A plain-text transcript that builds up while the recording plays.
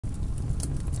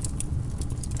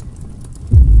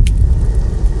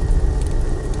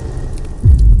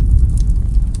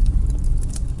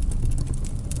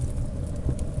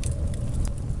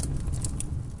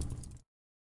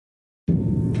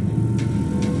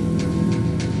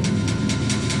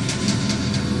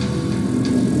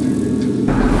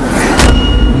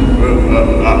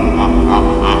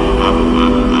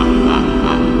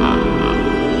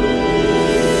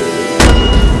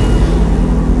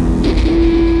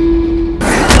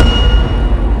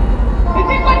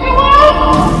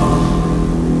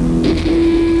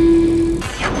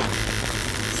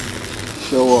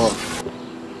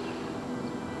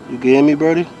hear me,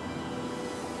 Brody?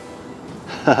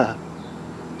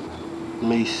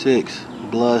 May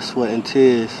 6th, blood, sweat, and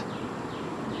tears.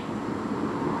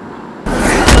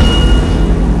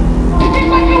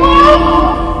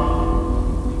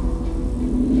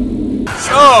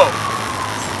 So,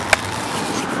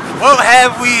 what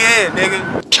have we here, nigga?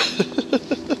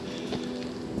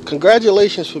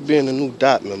 Congratulations for being a new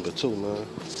Dap member too, man.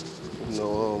 You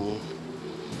know,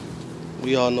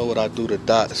 we all know what I do to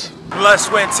Dots. Blood,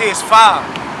 sweat, and tears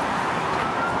 5.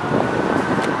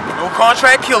 No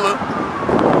contract killer.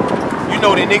 You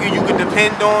know the nigga you can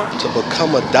depend on. To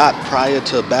become a Dot prior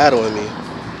to battling me.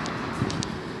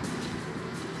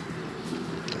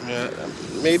 Yeah,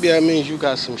 maybe that means you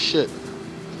got some shit.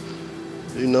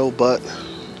 You know, but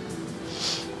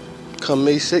come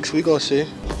May 6th, we gonna see.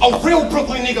 A real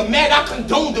Brooklyn nigga, mad I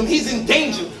condoned him, he's in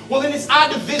danger. Well, in this I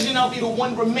division, I'll be the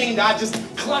one remainder. I just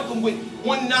clock him with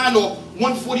 1.9 or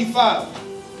 145.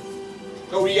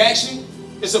 No reaction?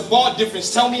 It's a bar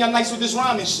difference. Tell me I'm nice with this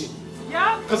rhyming shit.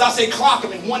 Yeah. Cause I say clock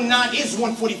him and 1.9 is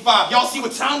 145. Y'all see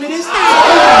what time it is?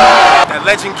 That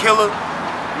legend killer,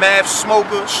 Mav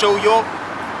Smoker, Show York,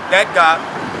 that guy,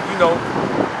 you know,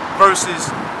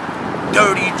 versus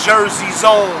Dirty Jersey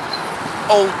Zone,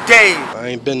 Old Dave. I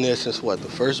ain't been there since what, the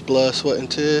first Blood, Sweat,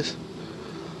 and Tears?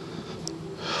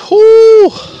 Whoo!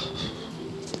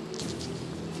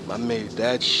 I made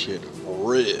that shit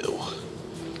real.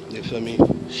 You feel me?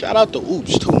 Shout out to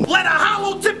Oops too. Let a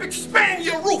hollow tip expand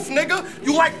your roof, nigga.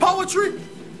 You like poetry?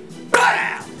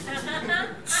 Bam!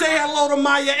 Say hello to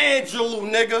Maya Angelou,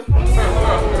 nigga.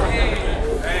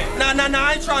 Nah,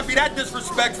 I ain't trying to be that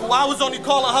disrespectful. I was only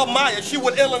calling her Maya. She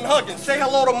would ill and hugging. Say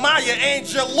hello to Maya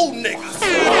Angelou, niggas.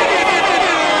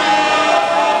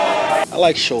 I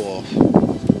like Showoff.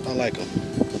 I like him.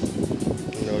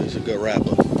 You know, he's a good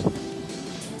rapper.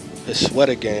 His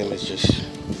sweater game is just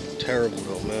terrible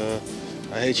though, man.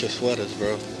 I hate your sweaters,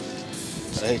 bro.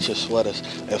 I hate your sweaters.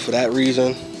 And for that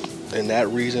reason, and that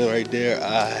reason right there,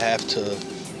 I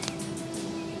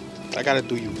gotta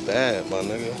do you bad, my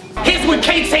nigga. Here's when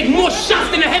K take more shots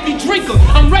than a heavy drinker.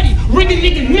 I'm ready, ring a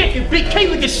nigga neck and Big K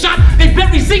lick a shot. They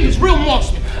bury zingers, real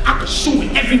marksman. I can shoot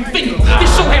with every finger.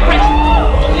 This show had ready.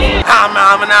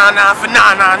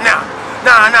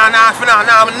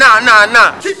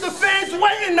 Keep the fans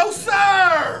waiting, no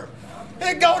sir.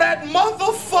 Here go that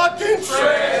motherfucking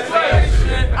shit.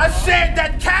 I said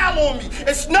that cow on me.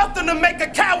 It's nothing to make a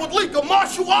coward leak. A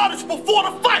martial artist before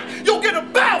the fight. You'll get a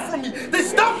bow from me.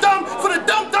 This dum-dum for the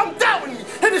dum-dum doubting me.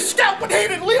 Hit his scalp and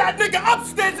hit it. Leave that nigga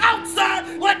upstairs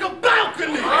outside like a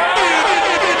balcony.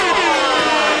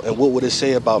 And what would it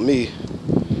say about me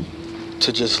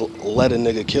to just let a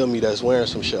nigga kill me that's wearing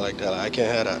some shit like that? I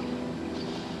can't have that.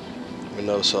 You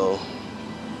know, so,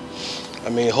 I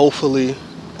mean, hopefully,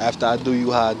 after I do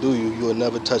you how I do you, you'll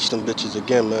never touch them bitches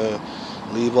again, man.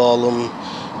 Leave all them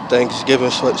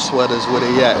Thanksgiving sweaters where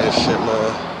they at and shit,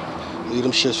 man. Leave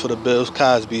them shits for the Bill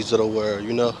Cosbys of the world,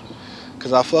 you know?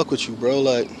 Cause I fuck with you, bro.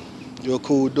 Like, you're a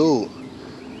cool dude.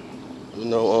 You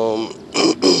know,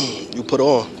 you put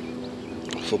on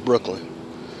for Brooklyn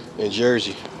and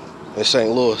Jersey and St.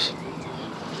 Louis.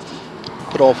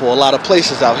 Put on for a lot of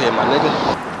places out here, my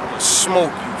nigga.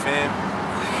 Smoke you, fam.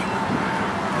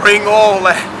 Bring all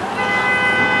that.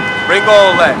 Bring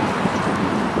all that.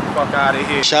 Fuck out of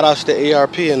here. Shout outs to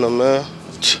ARP and them, man.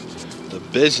 The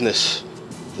business,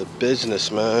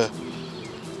 man.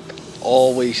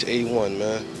 Always A1,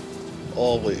 man.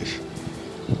 Always.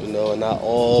 You know, and I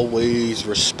always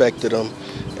respected them,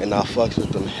 and I fucked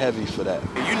with them heavy for that.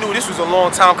 You knew this was a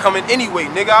long time coming anyway,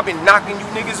 nigga. I've been knocking you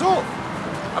niggas off.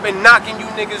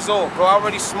 Bro. I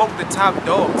already smoked the top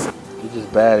dogs. You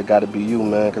just bad, it gotta be you,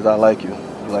 man, because I like you.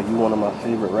 Like, you one of my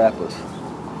favorite rappers.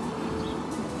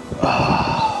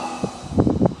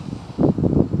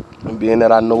 And being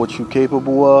that I know what you're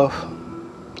capable of,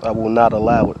 I will not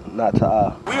allow it, not to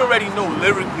I. We already know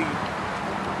lyrically,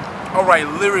 all right,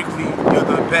 lyrically, you're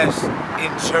the best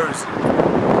in Jersey.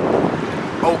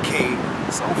 Okay,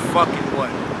 so fucking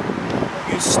what?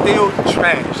 You're still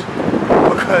trash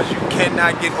because you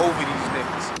cannot get over these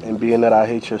niggas. And being that I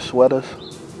hate your sweaters,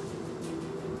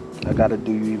 I gotta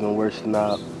do you even worse than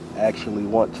I actually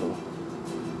want to.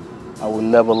 I will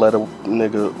never let a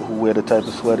nigga who wear the type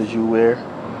of sweaters you wear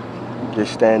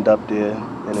just stand up there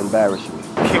and embarrass me.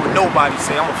 I can't with nobody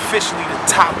say I'm officially the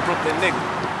top Brooklyn nigga.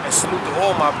 And salute to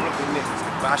all my Brooklyn niggas.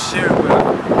 But I share it with, you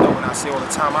know what I say all the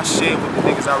time, I share it with the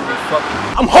niggas I really fuck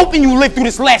with. I'm hoping you live through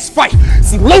this last fight.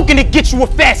 See, Logan to get you a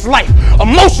fast life.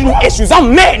 Emotional issues,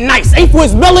 I'm mad nice. Ain't for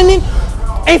his melanin,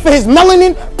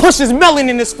 push his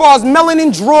melanin. As far as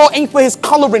melanin draw, ain't for his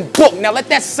coloring book. Now let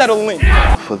that settle in.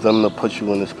 For them to put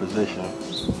you in this position,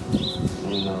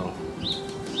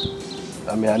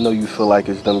 I mean, I know you feel like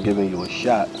it's them giving you a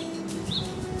shot.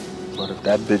 But if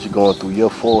that bitch going through your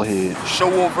forehead.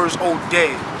 Showoff vs.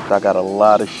 O'Day. I got a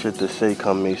lot of shit to say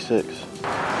come May 6th.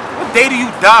 What day do you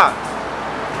die?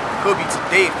 Could be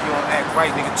today if you don't act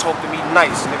right, nigga. Talk to me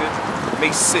nice, nigga. May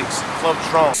 6th, Club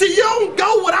Drunk. See, you don't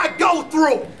go what I go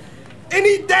through.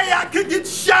 Any day I could get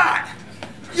shot.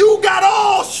 You got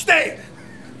all state.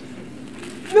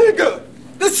 Nigga,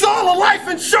 this is all the life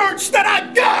insurance that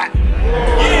I got.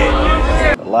 Yeah.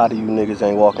 A lot of you niggas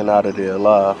ain't walking out of there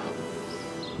alive.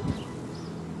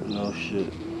 No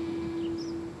shit.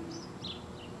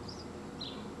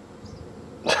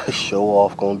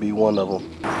 Showoff gonna be one of them.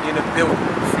 In the building,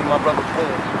 free my brother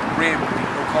Boom. Red with me,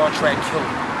 no contract killer.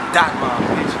 Dot my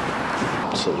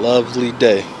bitch. It's a lovely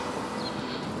day.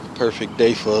 Perfect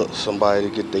day for somebody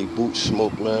to get their boots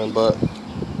smoked, man. But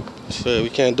shit, we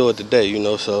can't do it today, you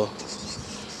know. So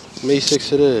May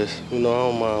 6th it is. You know,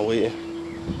 I don't mind waiting.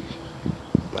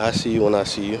 I see you when I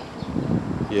see you.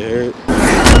 You heard?